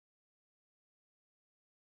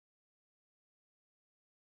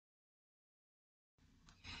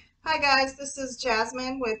Hi guys, this is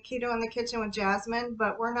Jasmine with Keto in the Kitchen with Jasmine,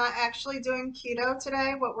 but we're not actually doing keto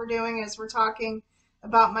today. What we're doing is we're talking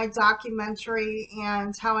about my documentary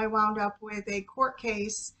and how I wound up with a court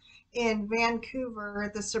case in Vancouver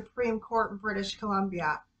at the Supreme Court in British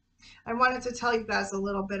Columbia. I wanted to tell you guys a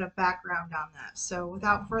little bit of background on that. So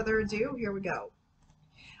without further ado, here we go.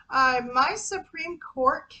 My Supreme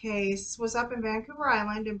Court case was up in Vancouver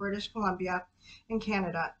Island in British Columbia in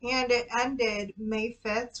Canada, and it ended May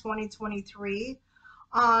 5th, 2023.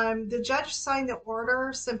 The judge signed the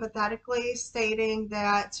order sympathetically stating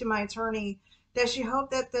that to my attorney that she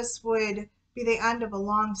hoped that this would be the end of a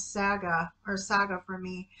long saga for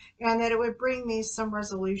me, and that it would bring me some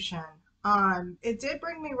resolution. It did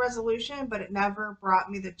bring me resolution, but it never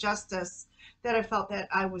brought me the justice that I felt that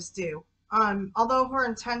I was due. Although her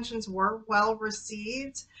intentions were well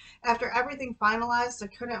received, after everything finalized, I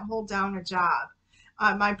couldn't hold down a job.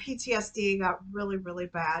 My PTSD got really, really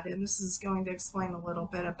bad, and this is going to explain a little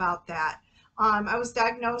bit about that. I was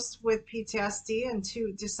diagnosed with PTSD in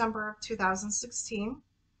December of 2016.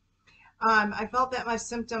 I felt that my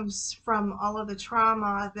symptoms from all of the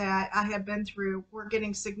trauma that I had been through were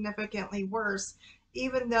getting significantly worse,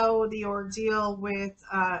 even though the ordeal with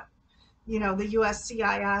the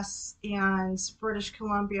USCIS and British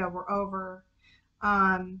Columbia were over.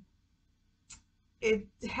 Um, it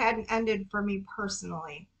hadn't ended for me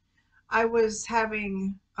personally. I was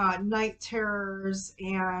having night terrors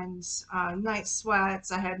and night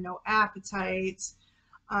sweats. I had no appetite.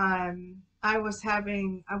 I'm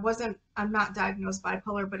not diagnosed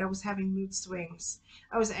bipolar, but I was having mood swings.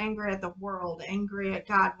 I was angry at the world, angry at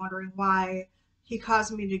God, wondering why He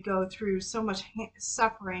caused me to go through so much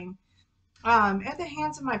suffering at the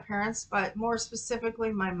hands of my parents, but more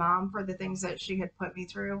specifically my mom for the things that she had put me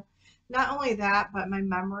through. Not only that, but my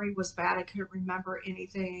memory was bad. I couldn't remember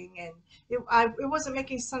anything, and it wasn't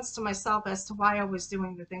making sense to myself as to why I was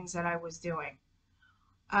doing the things that I was doing.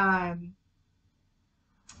 Um,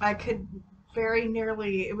 I could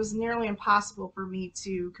it was nearly impossible for me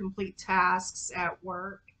to complete tasks at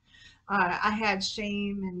work. I had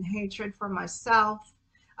shame and hatred for myself.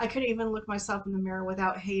 I couldn't even look myself in the mirror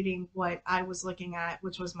without hating what I was looking at,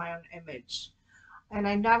 which was my own image. And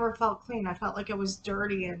I never felt clean. I felt like I was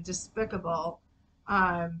dirty and despicable,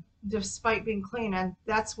 despite being clean. And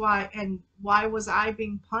that's why, and why was I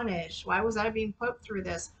being punished? Why was I being put through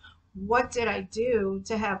this? What did I do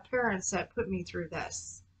to have parents that put me through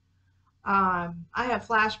this? I have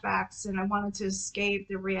flashbacks and I wanted to escape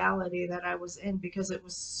the reality that I was in because it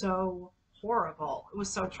was so horrible. It was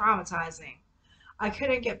so traumatizing. I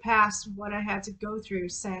couldn't get past what I had to go through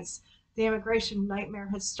since the immigration nightmare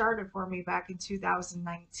had started for me back in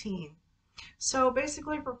 2019. So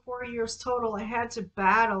basically, for 4 years total, I had to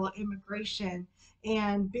battle immigration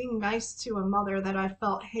and being nice to a mother that I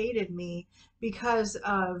felt hated me because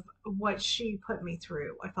of what she put me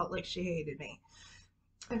through. I felt like she hated me.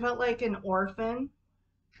 I felt like an orphan.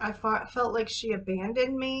 Felt like she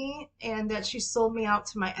abandoned me and that she sold me out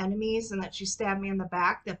to my enemies and that she stabbed me in the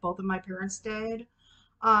back, that both of my parents did.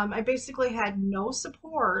 I basically had no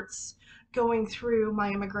supports going through my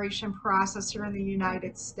immigration process here in the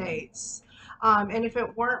United States. And if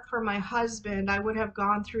it weren't for my husband, I would have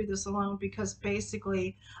gone through this alone because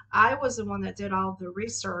basically I was the one that did all the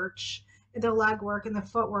research, the legwork, and the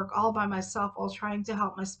footwork all by myself while trying to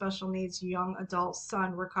help my special needs young adult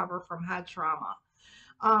son recover from head trauma.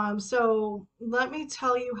 So let me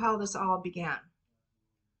tell you how this all began.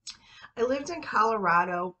 I lived in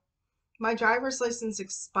Colorado. My driver's license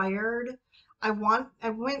expired. I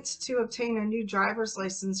went to obtain a new driver's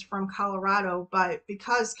license from Colorado, but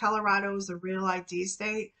because Colorado is a real ID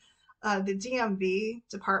state, the DMV,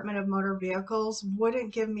 Department of Motor Vehicles,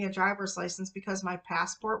 wouldn't give me a driver's license because my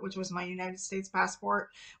passport, which was my United States passport,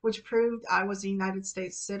 which proved I was a United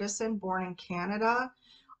States citizen born in Canada,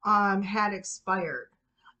 had expired.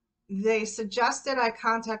 They suggested I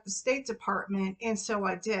contact the State Department, and so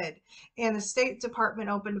I did. And the State Department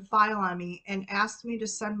opened a file on me and asked me to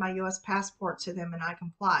send my U.S. passport to them, and I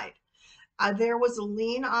complied. There was a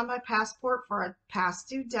lien on my passport for a past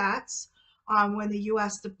due debts. When the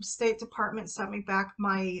U.S. State Department sent me back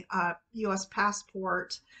my U.S.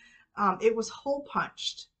 passport, it was hole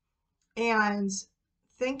punched. And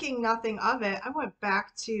thinking nothing of it, I went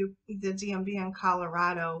back to the DMV in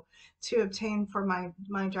Colorado to obtain for my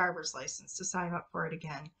driver's license to sign up for it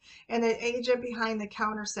again. And the agent behind the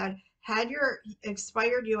counter said, had your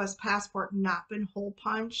expired US passport not been hole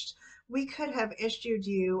punched, we could have issued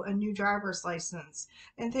you a new driver's license.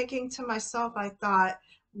 And thinking to myself, I thought,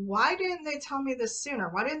 why didn't they tell me this sooner?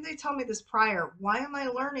 Why didn't they tell me this prior? Why am I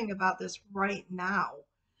learning about this right now?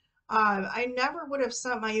 I never would have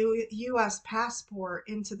sent my U.S. passport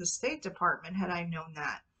into the State Department had I known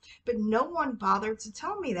that. But no one bothered to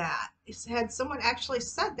tell me that. Had someone actually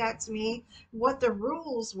said that to me, what the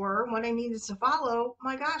rules were, what I needed to follow,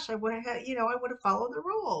 my gosh, I would have, I would have followed the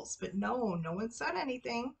rules. But no, no one said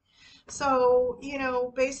anything. So,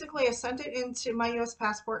 basically, I sent it into my U.S.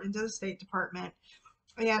 passport into the State Department,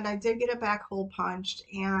 and I did get it back hole punched.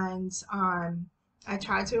 And I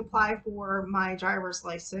tried to apply for my driver's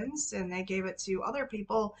license, and they gave it to other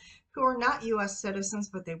people who are not U.S. citizens,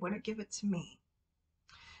 but they wouldn't give it to me.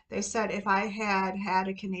 They said if I had had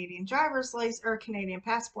a Canadian driver's license or a Canadian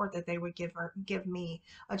passport, that they would give me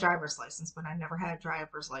a driver's license, but I never had a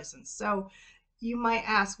driver's license. So you might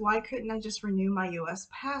ask, why couldn't I just renew my US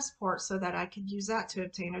passport so that I could use that to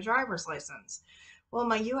obtain a driver's license? Well,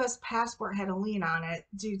 my US passport had a lien on it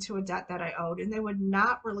due to a debt that I owed, and they would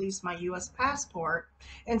not release my US passport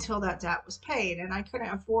until that debt was paid. And I couldn't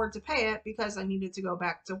afford to pay it because I needed to go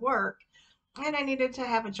back to work, and I needed to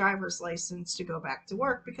have a driver's license to go back to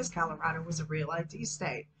work because Colorado was a real ID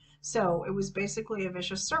state. So it was basically a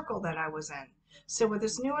vicious circle that I was in. So with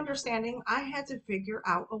this new understanding, I had to figure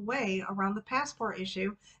out a way around the passport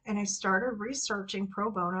issue, and I started researching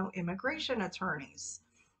pro bono immigration attorneys,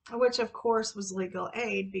 which of course was legal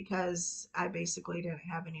aid because I basically didn't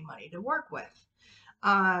have any money to work with.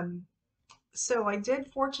 Um, so I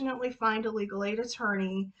did fortunately find a legal aid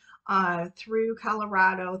attorney through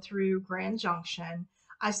Colorado, through Grand Junction.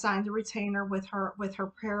 I signed a retainer with her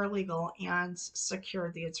paralegal and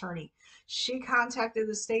secured the attorney. She contacted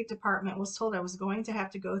the State Department, was told I was going to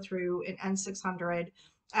have to go through an N-600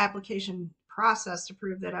 application process to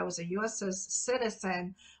prove that I was a U.S.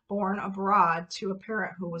 citizen born abroad to a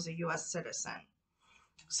parent who was a U.S. citizen.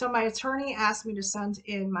 So my attorney asked me to send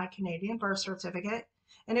in my Canadian birth certificate.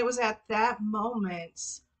 And it was at that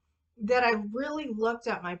moment that I really looked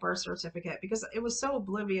at my birth certificate because it was so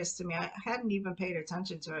oblivious to me. I hadn't even paid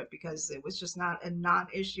attention to it because it was just not a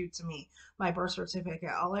non-issue to me, my birth certificate.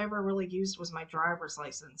 All I ever really used was my driver's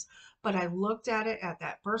license. But I looked at it at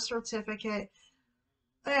that birth certificate,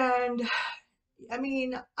 and I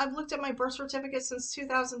mean, I've looked at my birth certificate since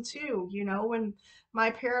 2002, when my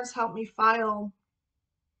parents helped me file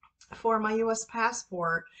for my US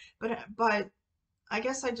passport. But I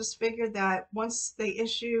guess I just figured that once the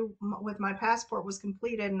issue with my passport was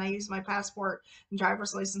completed and I used my passport and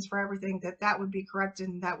driver's license for everything, that would be corrected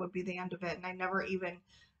and that would be the end of it. And I never even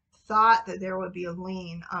thought that there would be a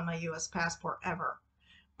lien on my US passport ever.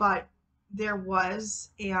 But there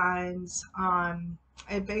was, and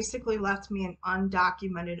it basically left me an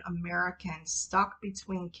undocumented American stuck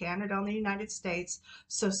between Canada and the United States.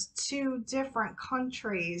 So two different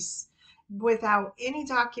countries without any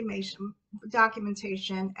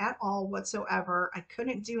documentation at all whatsoever. I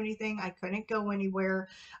couldn't do anything. I couldn't go anywhere.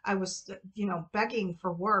 I was, begging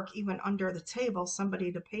for work, even under the table,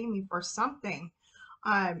 somebody to pay me for something.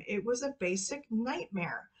 It was a basic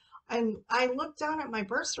nightmare. And I looked down at my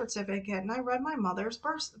birth certificate and I read my mother's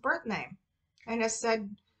birth name. And it said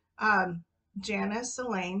um, Janice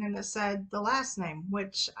Elaine, and it said the last name,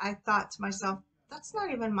 which I thought to myself, that's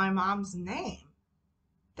not even my mom's name.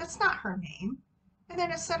 That's not her name. And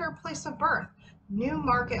then it said her place of birth,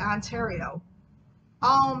 Newmarket, Ontario.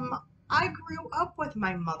 Um, I grew up with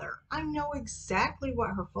my mother. I know exactly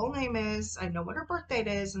what her full name is. I know what her birth date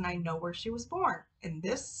is, and I know where she was born. And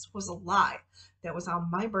this was a lie that was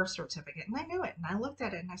on my birth certificate. And I knew it. And I looked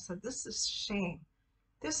at it and I said, this is shame.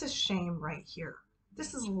 This is shame right here.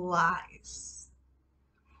 This is lies.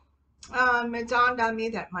 It dawned on me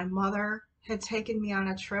that my mother had taken me on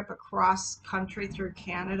a trip across country through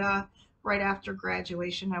Canada right after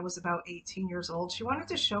graduation. I was about 18 years old. She wanted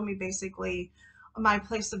to show me basically my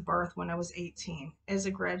place of birth when I was 18 as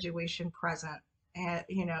a graduation present.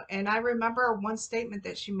 And I remember one statement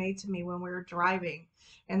that she made to me when we were driving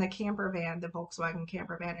in the camper van, the Volkswagen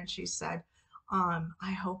camper van, and she said,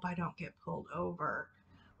 I hope I don't get pulled over.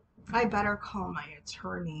 I better call my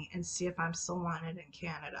attorney and see if I'm still wanted in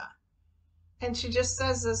Canada. And she just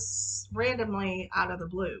says this randomly out of the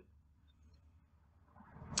blue.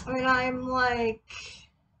 And I'm like,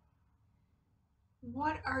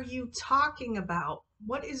 what are you talking about?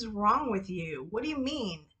 What is wrong with you? What do you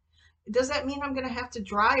mean? Does that mean I'm going to have to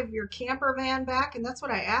drive your camper van back? And that's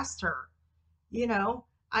what I asked her. You know,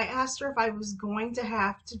 I asked her if I was going to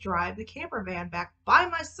have to drive the camper van back by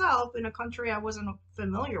myself in a country I wasn't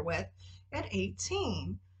familiar with at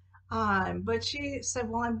 18. But she said,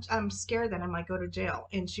 well, I'm scared that I might go to jail.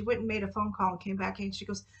 And she went and made a phone call and came back and she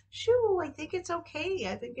goes, shoo, I think it's okay.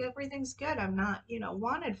 I think everything's good. I'm not,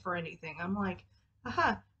 wanted for anything. I'm like,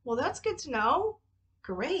 well, that's good to know.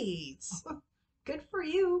 Great. Good for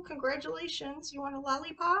you. Congratulations. You want a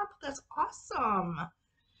lollipop? That's awesome.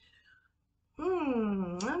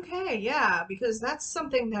 Okay, yeah, because that's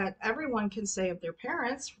something that everyone can say of their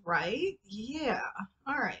parents, right? Yeah.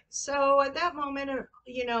 All right. So at that moment,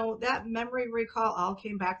 that memory recall all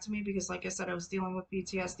came back to me because, like I said, I was dealing with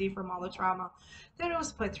PTSD from all the trauma that I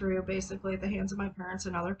was put through basically at the hands of my parents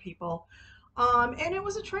and other people. And it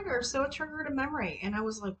was a trigger. So it triggered a memory. And I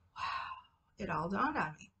was like, wow, it all dawned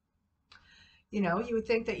on me. You would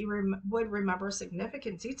think that you would remember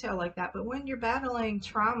significant detail like that, but when you're battling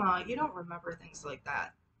trauma, you don't remember things like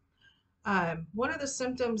that. One of the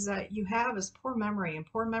symptoms that you have is poor memory and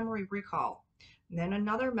poor memory recall. And then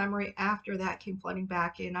another memory after that came flooding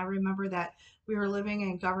back in. I remember that we were living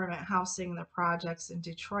in government housing, the projects in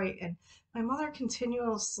Detroit, and my mother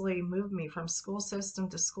continuously moved me from school system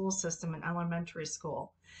to school system in elementary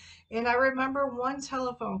school. And I remember one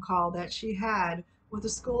telephone call that she had with the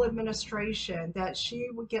school administration that she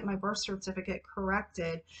would get my birth certificate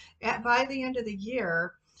corrected by the end of the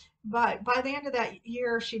year. But by the end of that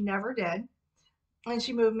year, she never did. And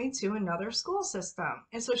she moved me to another school system.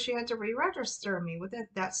 And so she had to re register me with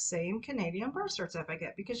that same Canadian birth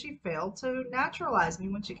certificate because she failed to naturalize me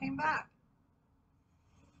when she came back.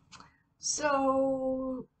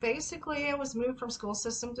 So basically, I was moved from school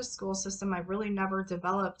system to school system. I really never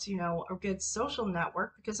developed, a good social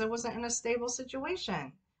network because I wasn't in a stable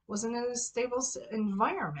situation, wasn't in a stable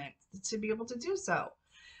environment to be able to do so.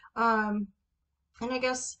 Um, and I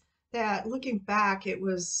guess that looking back, it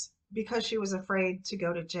was because she was afraid to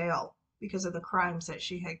go to jail because of the crimes that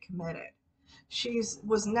she had committed. She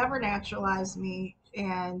was never naturalized me,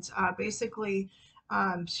 and basically,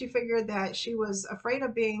 she figured that she was afraid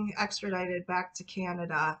of being extradited back to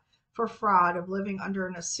Canada for fraud of living under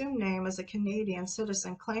an assumed name as a Canadian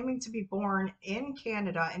citizen, claiming to be born in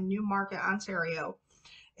Canada in Newmarket, Ontario,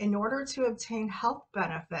 in order to obtain health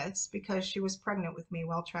benefits because she was pregnant with me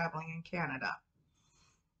while traveling in Canada.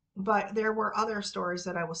 But there were other stories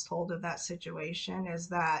that I was told of that situation is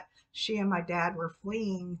that she and my dad were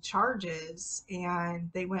fleeing charges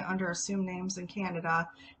and they went under assumed names in Canada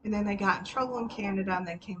and then they got in trouble in Canada and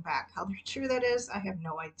then came back. How true that is, I have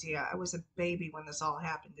no idea. I was a baby when this all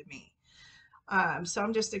happened to me. So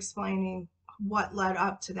I'm just explaining what led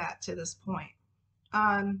up to that to this point.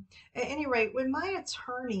 At any rate, when my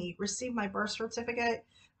attorney received my birth certificate,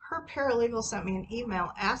 her paralegal sent me an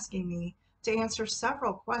email asking me to answer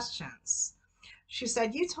several questions. She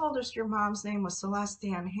said, "You told us your mom's name was Celeste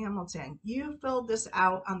Ann Hamilton. You filled this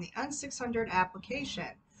out on the N600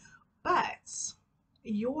 application, but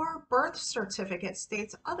your birth certificate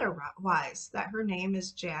states otherwise, that her name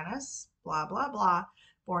is Janice, blah, blah, blah,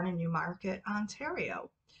 born in Newmarket, Ontario."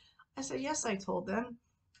 I said, "Yes," I told them.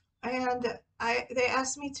 And they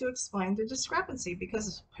asked me to explain the discrepancy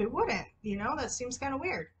because who wouldn't? That seems kind of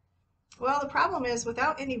weird. Well, the problem is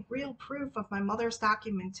without any real proof of my mother's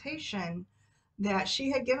documentation that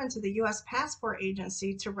she had given to the US Passport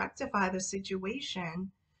Agency to rectify the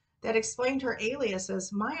situation that explained her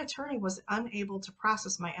aliases, my attorney was unable to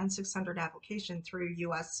process my N600 application through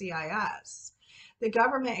USCIS, the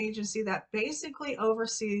government agency that basically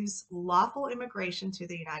oversees lawful immigration to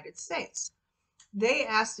the United States. They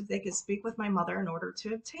asked if they could speak with my mother in order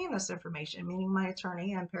to obtain this information, meaning my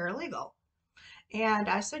attorney and paralegal. And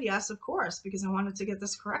I said yes, of course, because I wanted to get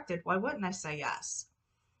this corrected. Why wouldn't I say yes?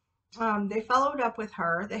 They followed up with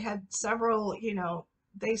her. They had several,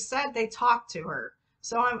 they said they talked to her.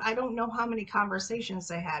 So I don't know how many conversations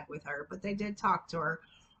they had with her, but they did talk to her.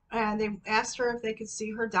 And they asked her if they could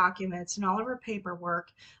see her documents and all of her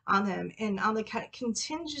paperwork on them, and on the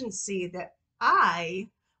contingency that I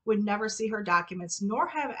would never see her documents nor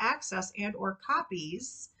have access and or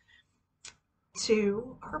copies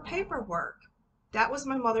to her paperwork. That was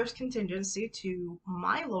my mother's contingency to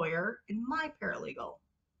my lawyer and my paralegal.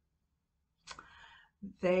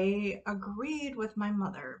 They agreed with my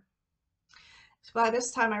mother. So by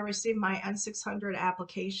this time, I received my N600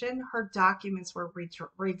 application. Her documents were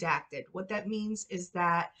redacted. What that means is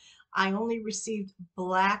that I only received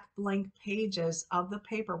black blank pages of the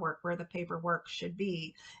paperwork where the paperwork should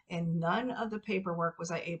be, and none of the paperwork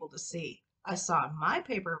was I able to see. I saw my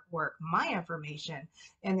paperwork, my information,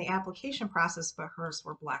 and the application process, but hers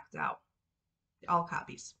were blacked out, all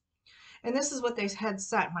copies. And this is what they had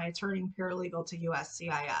sent my attorney and paralegal to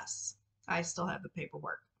USCIS. I still have the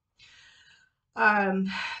paperwork. Um,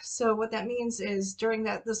 so what that means is during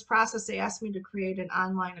this process, they asked me to create an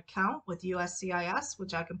online account with USCIS,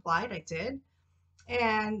 which I complied, I did.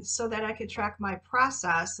 And so that I could track my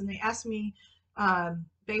process. And they asked me,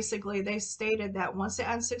 basically, they stated that once the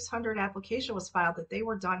N600 application was filed, that they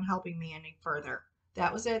were done helping me any further.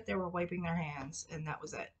 That was it. They were wiping their hands, and that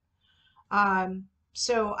was it. Um,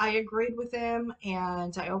 so I agreed with him,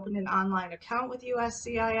 and I opened an online account with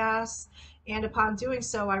USCIS. And upon doing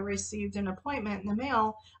so, I received an appointment in the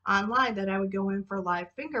mail online that I would go in for live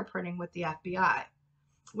fingerprinting with the FBI,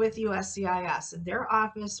 with USCIS. And their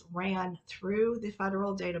office ran through the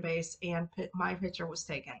federal database, and my picture was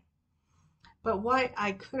taken. But what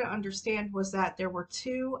I couldn't understand was that there were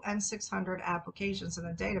two N600 applications in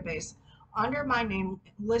the database under my name,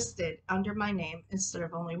 listed under my name instead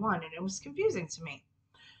of only one, and it was confusing to me.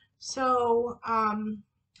 So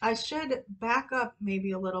I should back up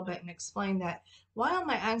maybe a little bit and explain that while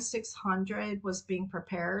my N600 was being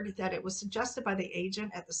prepared, that it was suggested by the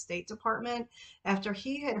agent at the State Department after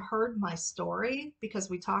he had heard my story, because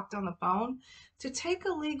we talked on the phone, to take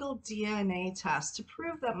a legal DNA test to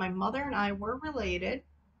prove that my mother and I were related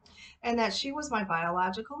and that she was my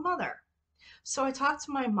biological mother. So I talked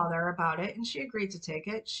to my mother about it and she agreed to take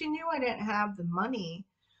it. She knew I didn't have the money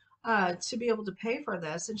to be able to pay for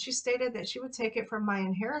this. And she stated that she would take it from my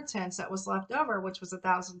inheritance that was left over, which was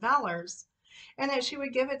 $1,000, and that she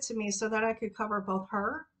would give it to me so that I could cover both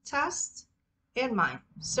her test and mine.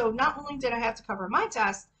 So not only did I have to cover my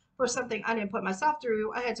test for something I didn't put myself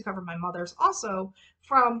through, I had to cover my mother's also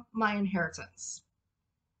from my inheritance.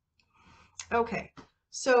 Okay,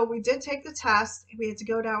 so we did take the test. We had to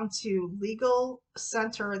go down to legal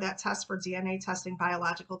center that tests for DNA testing,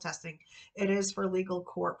 biological testing. It is for legal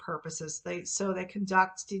court purposes. They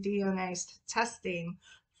conduct the DNA testing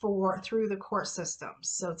for through the court systems.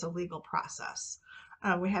 So it's a legal process.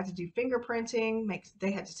 We had to do fingerprinting.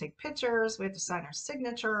 They had to take pictures. We had to sign our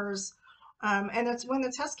signatures. And that's when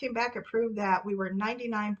the test came back. It proved that we were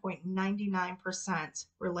 99.99%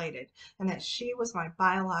 related, and that she was my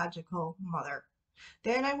biological mother.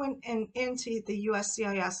 Then I went into the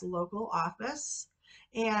USCIS local office,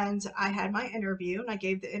 and I had my interview, and I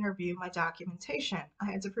gave the interview my documentation.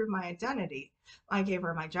 I had to prove my identity. I gave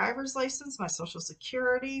her my driver's license, my social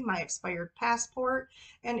security, my expired passport,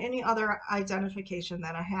 and any other identification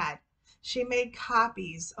that I had. She made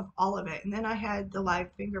copies of all of it, and then I had the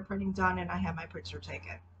live fingerprinting done and I had my picture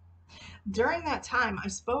taken. During that time, I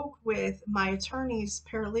spoke with my attorney's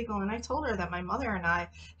paralegal and I told her that my mother and I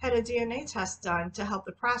had a DNA test done to help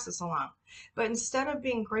the process along. But instead of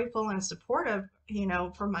being grateful and supportive,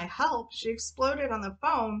 for my help, she exploded on the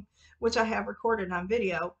phone, which I have recorded on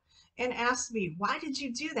video, and asked me, "Why did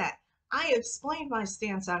you do that?" I explained my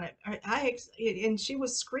stance on it. And she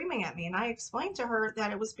was screaming at me, and I explained to her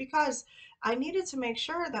that it was because I needed to make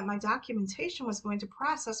sure that my documentation was going to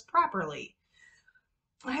process properly.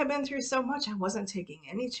 I had been through so much, I wasn't taking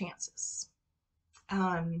any chances.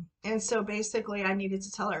 And so basically, I needed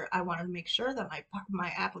to tell her I wanted to make sure that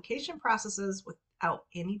my application processes without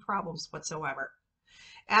any problems whatsoever.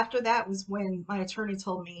 After that was when my attorney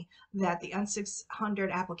told me that the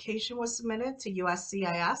N600 application was submitted to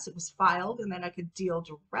USCIS. It was filed, and then I could deal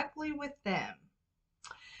directly with them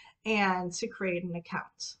and to create an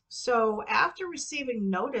account. So after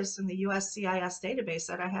receiving notice in the USCIS database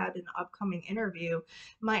that I had an upcoming interview,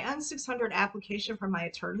 my N600 application from my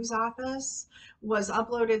attorney's office was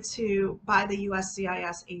uploaded to by the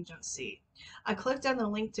USCIS agency. I clicked on the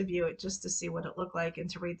link to view it just to see what it looked like and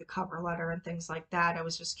to read the cover letter and things like that. I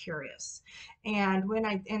was just curious. And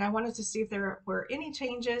I wanted to see if there were any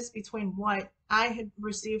changes between what I had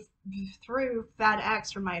received through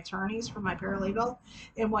FedEx from my attorneys, from my paralegal,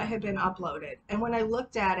 and what had been uploaded. And when I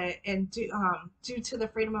looked at it, and due to the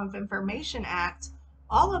Freedom of Information Act,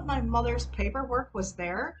 all of my mother's paperwork was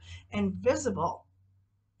there and visible.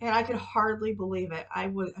 And I could hardly believe it.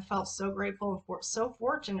 I felt so grateful and so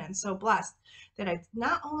fortunate and so blessed that I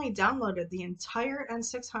not only downloaded the entire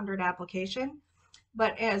N600 application,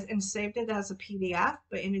 and saved it as a PDF,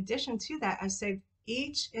 but in addition to that, I saved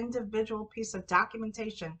each individual piece of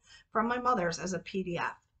documentation from my mother's as a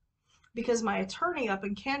PDF, because my attorney up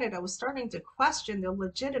in Canada was starting to question the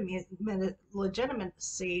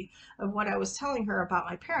legitimacy of what I was telling her about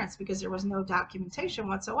my parents, because there was no documentation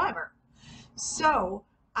whatsoever. So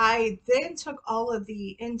I then took all of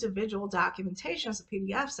the individual documentations, the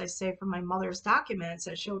PDFs I saved from my mother's documents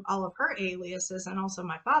that showed all of her aliases and also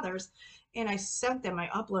my father's, and I sent them, I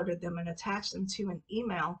uploaded them and attached them to an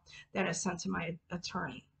email that I sent to my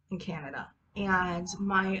attorney in Canada. And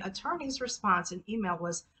my attorney's response in email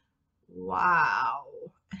was, "Wow."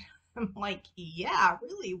 I'm like, "Yeah,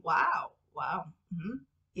 really? Wow. Wow.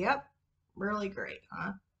 Yep. Really great,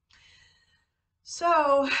 huh?"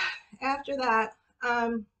 So after that,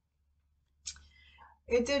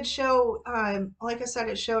 it did show, like I said,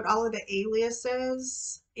 it showed all of the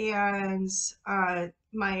aliases and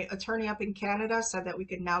my attorney up in Canada said that we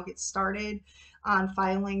could now get started on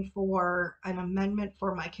filing for an amendment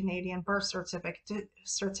for my Canadian birth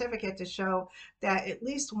certificate to show that at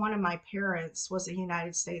least one of my parents was a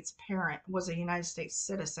United States parent, was a United States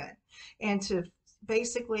citizen, and to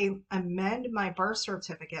basically amend my birth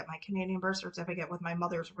certificate, my Canadian birth certificate, with my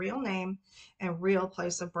mother's real name and real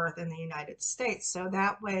place of birth in the United States. So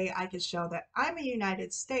that way I could show that I'm a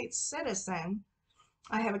United States citizen.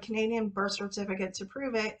 I have a Canadian birth certificate to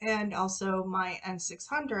prove it, and also my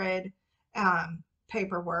N600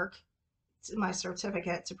 paperwork, my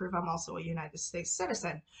certificate to prove I'm also a United States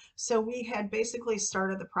citizen. So we had basically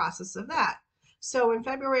started the process of that. So in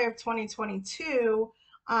February of 2022,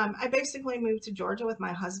 I basically moved to Georgia with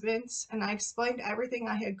my husband, and I explained everything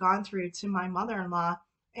I had gone through to my mother-in-law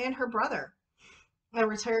and her brother, a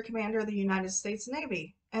retired commander of the United States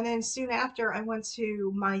Navy. And then soon after, I went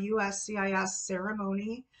to my USCIS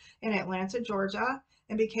ceremony in Atlanta, Georgia,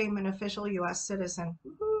 and became an official U.S. citizen.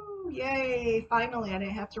 Woohoo! Yay! Finally, I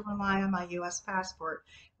didn't have to rely on my U.S. passport,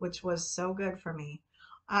 which was so good for me.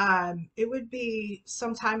 It would be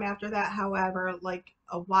sometime after that, however, like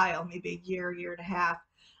a while, maybe a year and a half,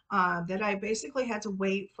 that I basically had to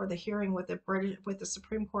wait for the hearing with the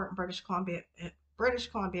Supreme Court in British Columbia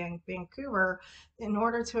and Vancouver, in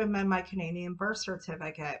order to amend my Canadian birth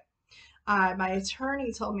certificate. My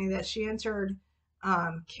attorney told me that she entered,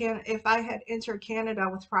 if I had entered Canada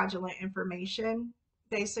with fraudulent information,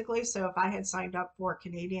 basically. So if I had signed up for a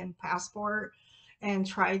Canadian passport and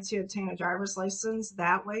tried to obtain a driver's license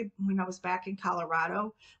that way when I was back in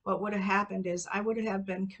Colorado, what would have happened is I would have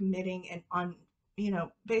been committing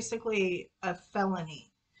basically a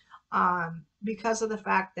felony, because of the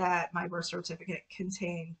fact that my birth certificate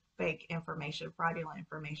contained fake information, fraudulent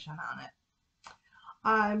information on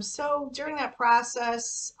it. So during that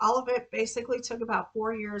process, all of it basically took about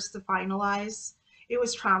 4 years to finalize. It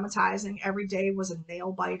was traumatizing. Every day was a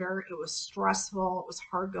nail biter. It was stressful. It was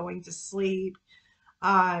hard going to sleep.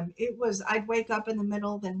 I'd wake up in the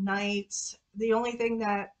middle of the night. The only thing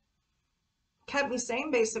that kept me sane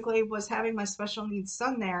basically was having my special needs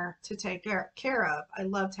son there to take care of. I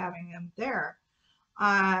loved having him there.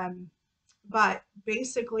 Um, but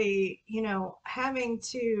basically, having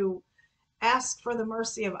to ask for the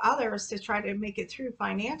mercy of others to try to make it through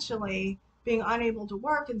financially, being unable to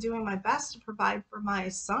work and doing my best to provide for my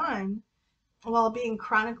son while being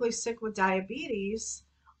chronically sick with diabetes.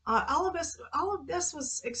 All of this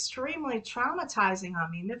was extremely traumatizing on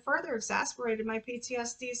me, and it further exacerbated my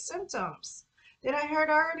PTSD symptoms that I had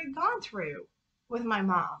already gone through with my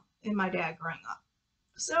mom and my dad growing up.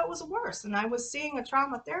 So it was worse, and I was seeing a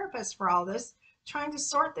trauma therapist for all this, trying to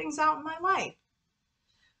sort things out in my life.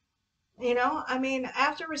 I mean,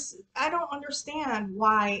 I don't understand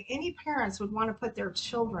why any parents would want to put their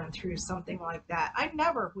children through something like that. I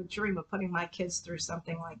never would dream of putting my kids through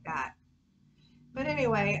something like that. But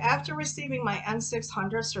anyway, after receiving my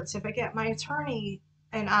N600 certificate, my attorney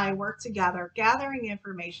and I worked together, gathering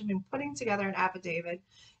information and putting together an affidavit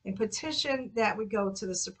and petition that would go to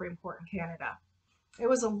the Supreme Court in Canada. It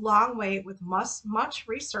was a long wait with much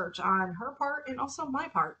research on her part and also my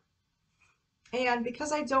part. And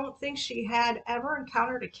because I don't think she had ever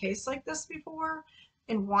encountered a case like this before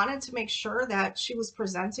and wanted to make sure that she was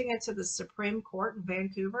presenting it to the Supreme Court in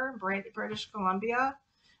Vancouver, British Columbia,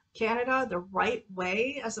 Canada, the right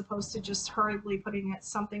way, as opposed to just hurriedly putting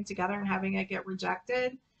something together and having it get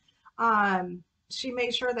rejected, she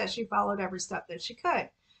made sure that she followed every step that she could.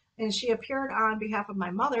 And she appeared on behalf of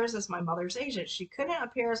my mother's as my mother's agent. She couldn't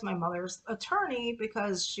appear as my mother's attorney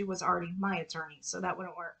because she was already my attorney, so that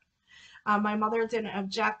wouldn't work. My mother didn't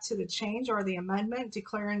object to the change or the amendment,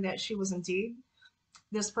 declaring that she was indeed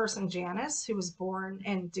this person, Janice, who was born,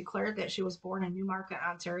 and declared that she was born in Newmarket,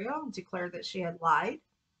 Ontario, and declared that she had lied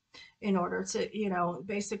in order to,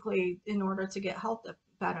 basically in order to get health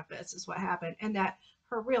benefits is what happened, and that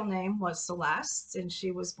her real name was Celeste, and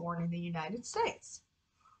she was born in the United States.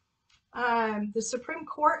 The Supreme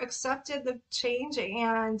Court accepted the change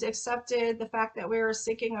and accepted the fact that we were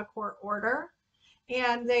seeking a court order,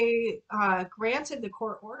 and they granted the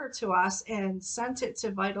court order to us and sent it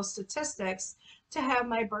to Vital Statistics to have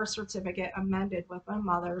my birth certificate amended with my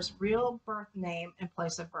mother's real birth name and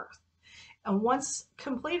place of birth. And once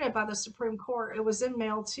completed by the Supreme Court, it was in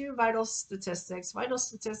mail to Vital Statistics. Vital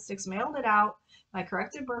Statistics mailed it out, my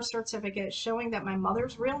corrected birth certificate showing that my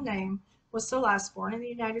mother's real name was Celeste, born in the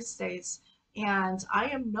United States, and I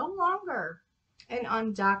am no longer an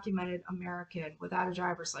undocumented American without a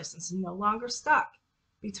driver's license, no longer stuck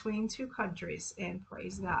between two countries, and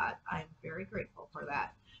praise God. I'm very grateful for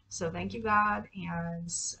that. So thank you, God.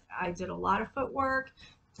 And I did a lot of footwork.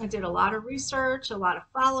 I did a lot of research, a lot of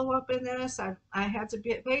follow up in this. I had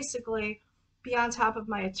to basically be on top of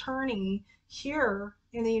my attorney here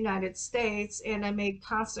in the United States, and I made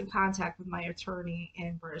constant contact with my attorney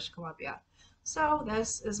in British Columbia. So,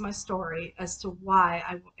 this is my story as to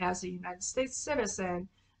why as a United States citizen,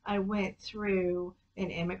 I went through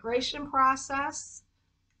an immigration process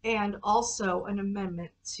and also an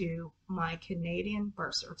amendment to my Canadian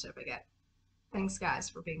birth certificate. Thanks, guys,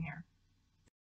 for being here.